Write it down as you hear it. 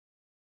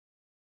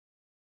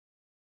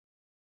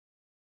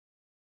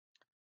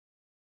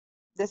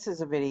This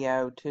is a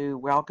video to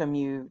welcome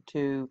you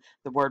to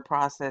the word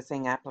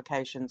processing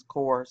applications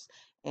course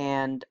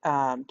and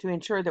to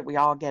ensure that we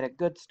all get a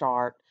good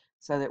start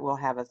so that we'll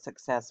have a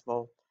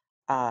successful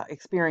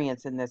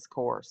experience in this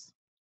course.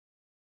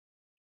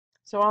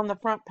 So on the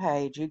front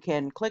page, you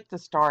can click the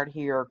Start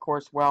Here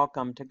Course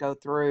Welcome to go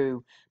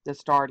through the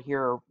Start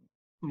Here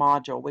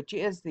module, which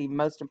is the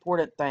most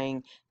important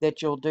thing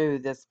that you'll do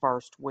this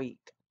first week.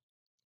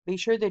 Be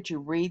sure that you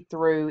read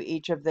through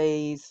each of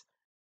these.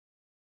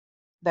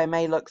 They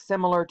may look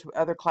similar to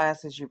other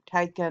classes you've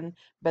taken,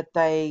 but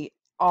they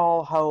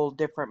all hold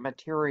different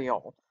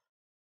material.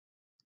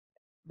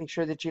 Be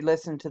sure that you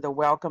listen to the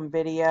welcome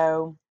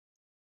video,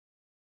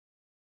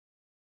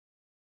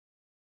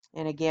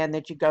 and again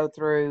that you go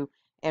through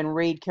and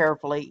read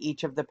carefully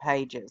each of the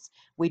pages.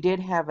 We did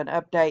have an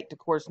update to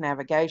course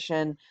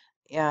navigation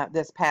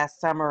this past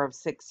summer of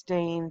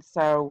 16,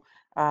 so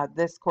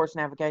this course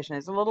navigation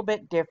is a little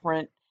bit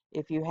different.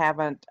 If you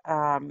haven't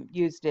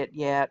used it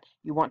yet,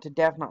 you want to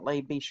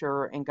definitely be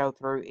sure and go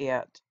through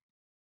it.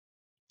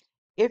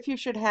 If you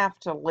should have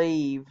to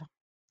leave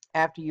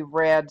after you've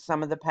read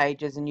some of the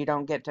pages and you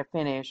don't get to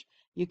finish,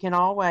 you can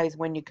always,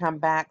 when you come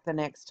back the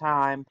next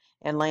time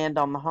and land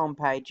on the home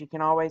page, you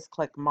can always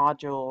click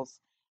modules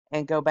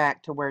and go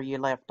back to where you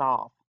left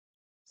off.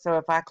 So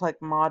if I click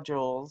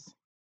modules,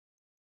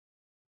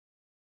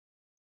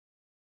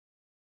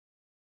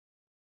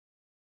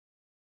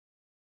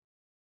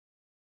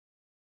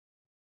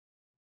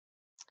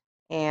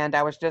 and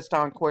I was just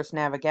on course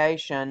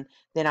navigation,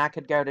 then I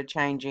could go to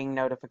changing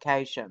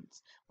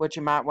notifications. What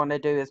you might want to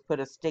do is put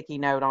a sticky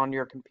note on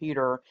your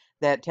computer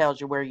that tells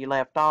you where you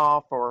left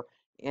off, or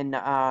in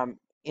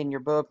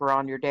your book or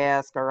on your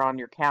desk or on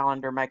your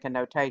calendar, make a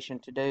notation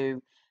to do.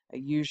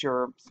 Use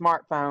your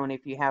smartphone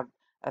if you have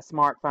a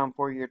smartphone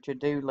for your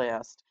to-do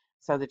list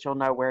so that you'll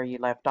know where you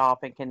left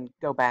off and can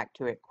go back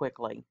to it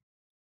quickly.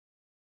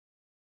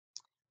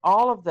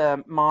 All of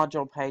the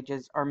module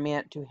pages are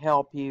meant to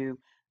help you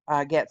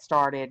get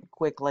started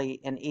quickly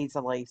and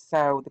easily.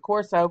 So the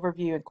course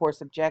overview and course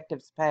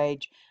objectives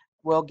page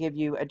will give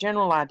you a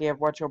general idea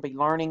of what you'll be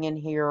learning in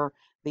here,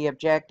 the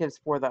objectives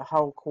for the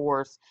whole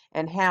course,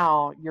 and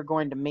how you're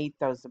going to meet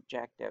those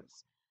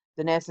objectives.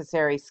 The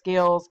necessary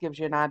skills gives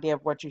you an idea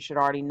of what you should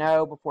already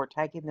know before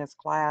taking this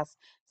class,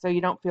 so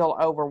you don't feel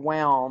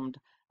overwhelmed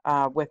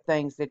with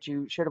things that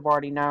you should have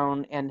already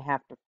known and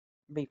have to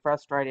be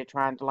frustrated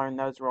trying to learn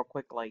those real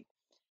quickly.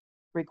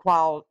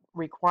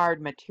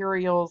 Required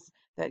materials,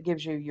 that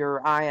gives you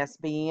your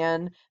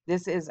ISBN.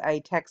 This is a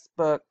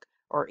textbook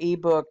or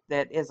ebook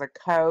that is a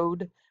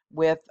code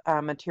with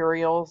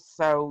materials,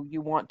 so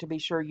you want to be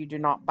sure you do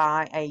not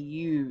buy a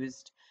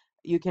used.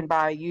 You can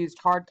buy a used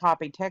hard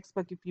copy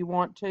textbook if you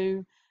want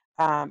to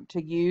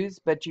use,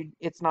 but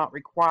it's not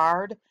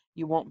required.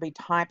 You won't be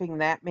typing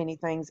that many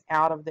things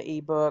out of the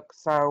ebook,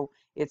 so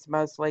it's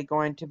mostly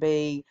going to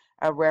be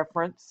a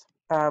reference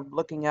of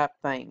looking up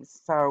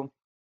things. So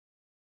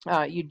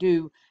you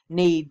do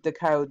need the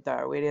code,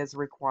 though. It is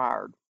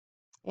required.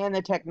 And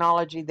the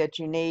technology that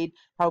you need,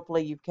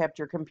 hopefully you've kept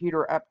your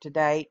computer up to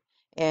date,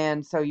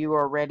 and so you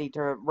are ready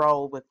to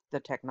roll with the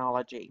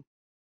technology.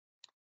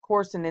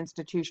 Course and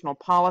institutional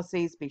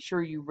policies, be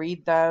sure you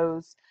read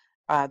those.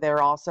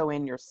 They're also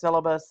in your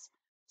syllabus.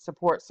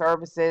 Support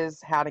services,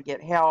 how to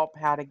get help,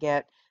 how to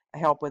get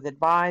help with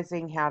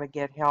advising, how to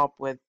get help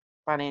with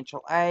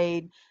financial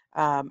aid,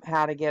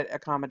 how to get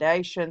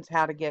accommodations,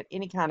 how to get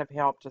any kind of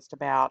help just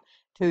about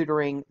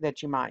tutoring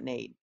that you might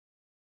need.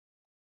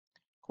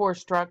 Course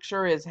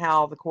structure is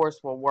how the course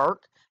will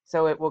work.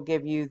 So it will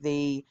give you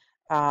the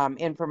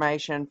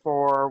information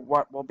for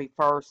what will be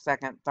first,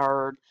 second,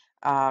 third,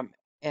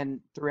 and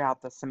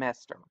throughout the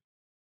semester.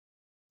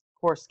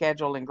 Course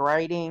schedule and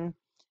grading,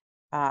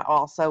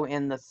 also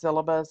in the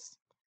syllabus.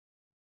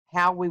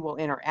 How we will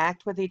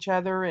interact with each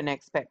other and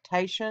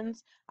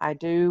expectations. I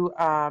do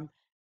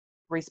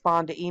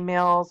respond to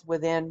emails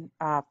within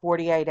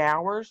 48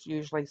 hours,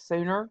 usually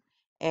sooner,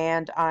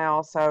 and I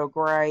also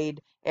grade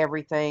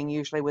everything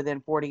usually within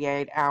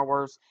 48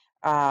 hours,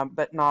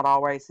 but not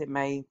always.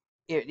 It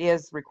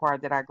is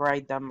required that I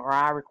grade them, or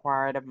I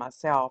require it of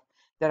myself,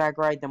 that I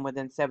grade them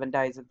within 7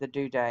 days of the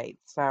due date.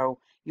 So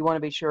you want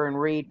to be sure and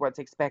read what's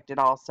expected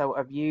also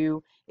of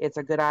you. It's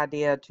a good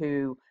idea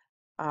to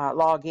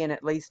log in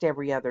at least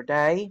every other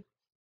day,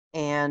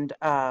 and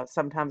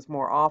sometimes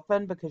more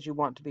often, because you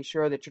want to be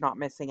sure that you're not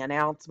missing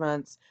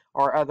announcements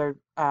or other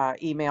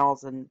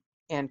emails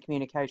and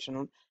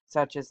communication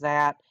such as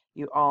that.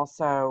 You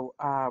also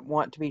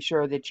want to be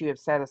sure that you have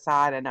set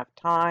aside enough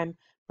time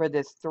for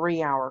this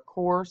 3-hour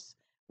course,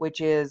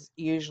 which is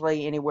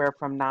usually anywhere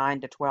from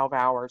 9 to 12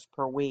 hours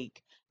per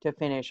week to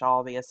finish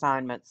all the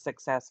assignments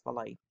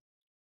successfully.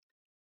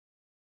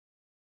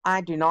 I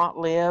do not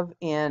live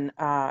in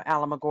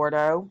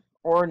Alamogordo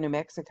or New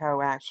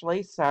Mexico,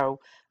 actually,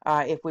 so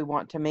if we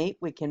want to meet,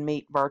 we can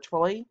meet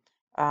virtually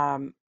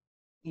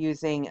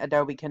using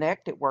Adobe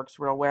Connect. It works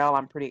real well.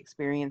 I'm pretty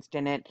experienced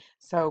in it,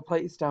 so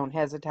please don't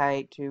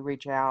hesitate to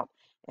reach out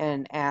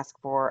and ask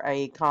for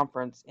a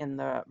conference in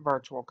the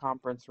virtual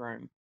conference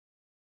room.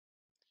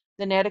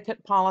 The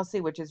netiquette policy,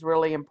 which is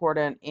really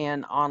important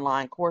in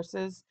online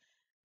courses.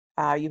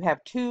 You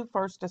have two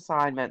first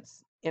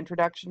assignments,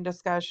 introduction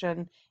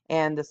discussion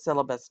and the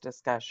syllabus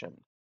discussion.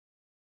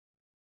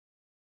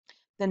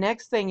 The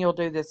next thing you'll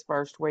do this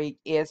first week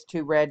is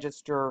to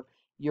register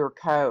your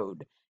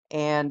code.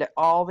 And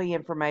all the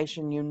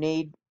information you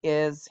need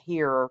is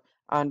here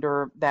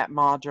under that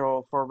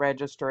module for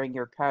registering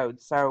your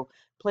code. So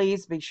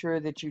please be sure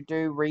that you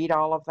do read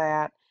all of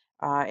that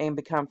and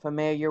become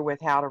familiar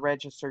with how to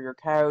register your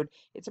code.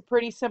 It's a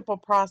pretty simple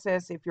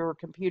process if your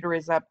computer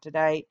is up to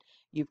date.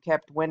 You've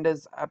kept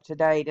Windows up to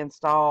date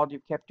installed.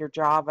 You've kept your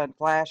Java and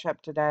Flash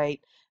up to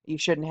date. You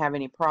shouldn't have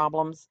any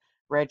problems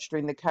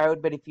registering the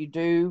code. But if you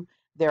do,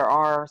 there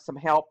are some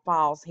help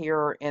files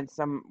here and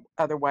some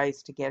other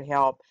ways to get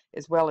help,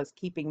 as well as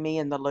keeping me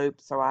in the loop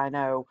so I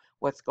know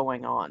what's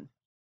going on.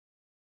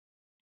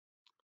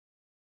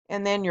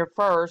 And then your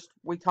first,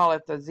 we call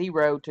it the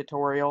zero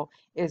tutorial,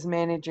 is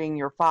managing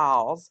your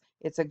files.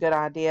 It's a good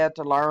idea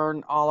to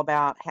learn all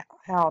about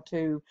how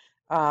to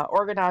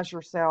organize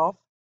yourself,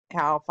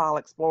 how File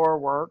Explorer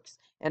works,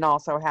 and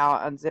also how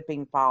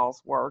unzipping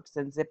files works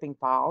and zipping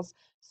files.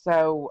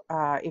 So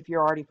if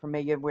you're already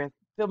familiar with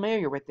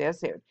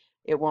this,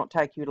 it won't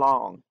take you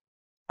long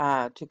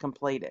to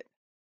complete it.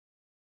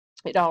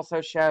 It also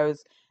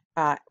shows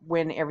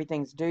when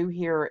everything's due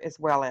here, as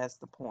well as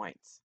the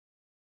points.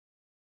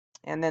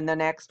 And then the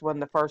next one,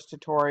 the first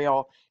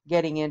tutorial,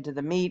 getting into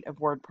the meat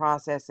of word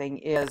processing,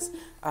 is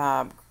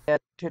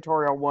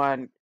tutorial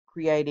 1,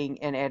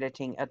 creating and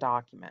editing a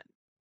document.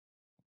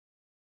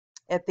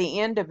 At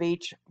the end of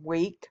each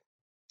week,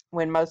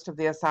 when most of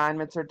the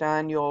assignments are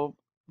done, you'll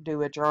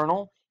do a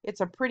journal.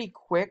 It's a pretty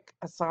quick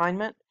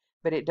assignment,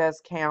 but it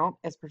does count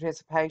as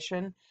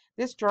participation.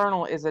 This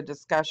journal is a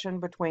discussion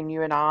between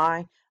you and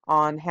I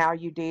on how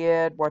you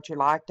did, what you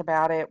liked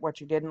about it,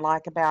 what you didn't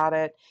like about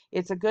it.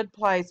 It's a good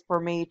place for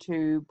me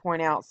to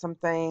point out some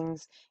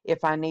things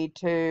if I need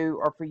to,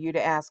 or for you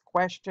to ask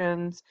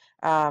questions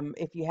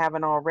if you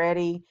haven't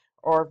already,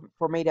 or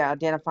for me to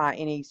identify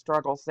any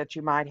struggles that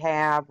you might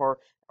have, or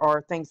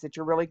things that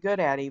you're really good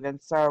at even.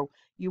 So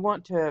you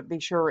want to be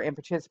sure and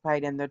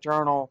participate in the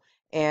journal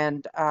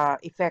and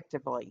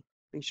effectively.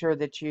 Be sure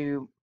that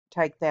you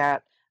take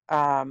that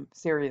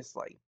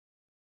seriously.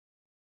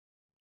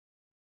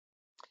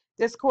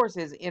 This course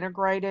is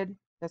integrated.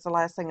 That's the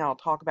last thing I'll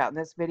talk about in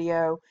this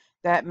video.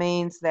 That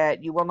means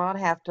that you will not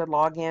have to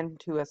log in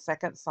to a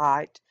second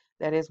site.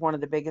 That is one of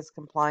the biggest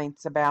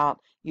complaints about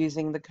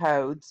using the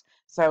codes.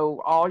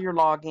 So all your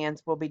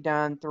logins will be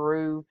done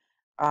through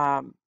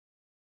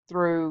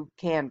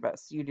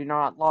Canvas. You do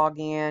not log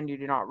in, you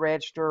do not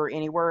register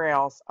anywhere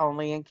else,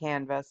 only in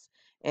Canvas.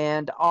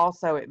 And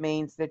also it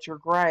means that your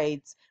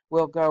grades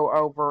will go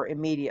over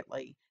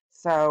immediately.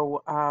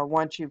 So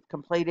once you've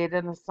completed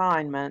an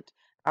assignment,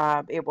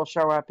 it will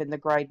show up in the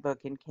gradebook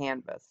in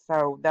Canvas.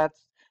 So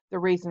that's the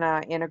reason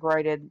I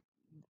integrated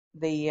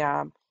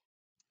the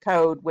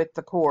code with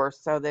the course,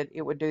 so that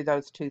it would do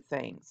those two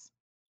things.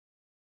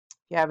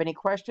 If you have any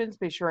questions,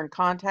 be sure and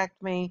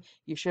contact me.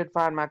 You should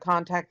find my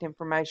contact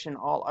information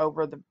all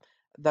over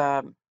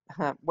the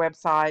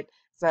website.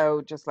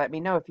 So just let me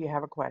know if you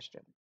have a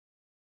question.